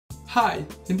Hi,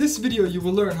 in this video you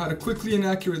will learn how to quickly and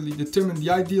accurately determine the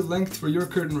ideal length for your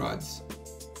curtain rods.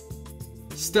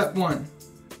 Step 1.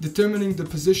 Determining the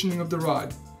positioning of the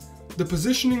rod. The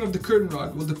positioning of the curtain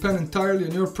rod will depend entirely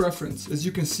on your preference, as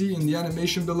you can see in the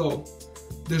animation below.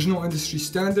 There's no industry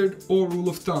standard or rule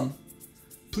of thumb.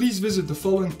 Please visit the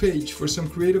following page for some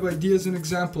creative ideas and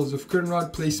examples of curtain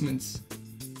rod placements.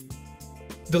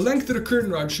 The length of the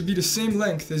curtain rod should be the same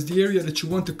length as the area that you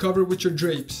want to cover with your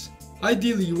drapes.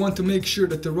 Ideally, you want to make sure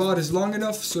that the rod is long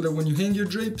enough so that when you hang your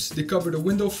drapes, they cover the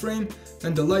window frame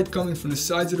and the light coming from the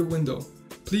sides of the window.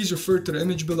 Please refer to the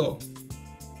image below.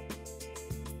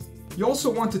 You also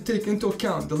want to take into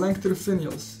account the length of the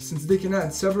finials, since they can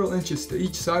add several inches to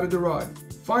each side of the rod.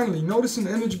 Finally, notice in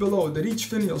the image below that each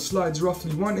finial slides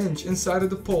roughly 1 inch inside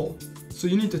of the pole, so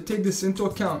you need to take this into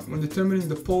account when determining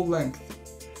the pole length.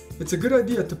 It's a good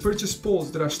idea to purchase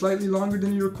poles that are slightly longer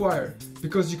than you require,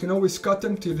 because you can always cut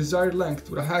them to your desired length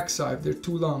with a hacksaw if they're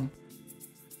too long.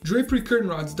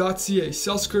 DraperyCurtainRods.ca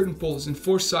sells curtain poles in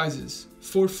 4 sizes: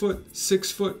 4 foot,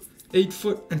 6 foot, 8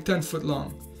 foot, and 10 foot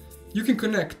long. You can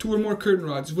connect 2 or more curtain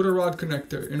rods with a rod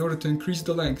connector in order to increase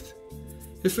the length.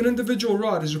 If an individual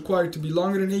rod is required to be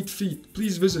longer than 8 feet,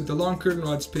 please visit the Long Curtain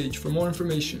Rods page for more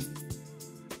information.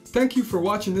 Thank you for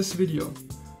watching this video.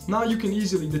 Now you can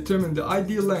easily determine the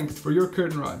ideal length for your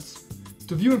curtain rods.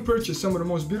 To view and purchase some of the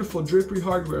most beautiful drapery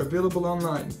hardware available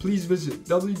online, please visit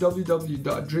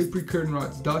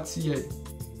www.draperycurtainrods.ca.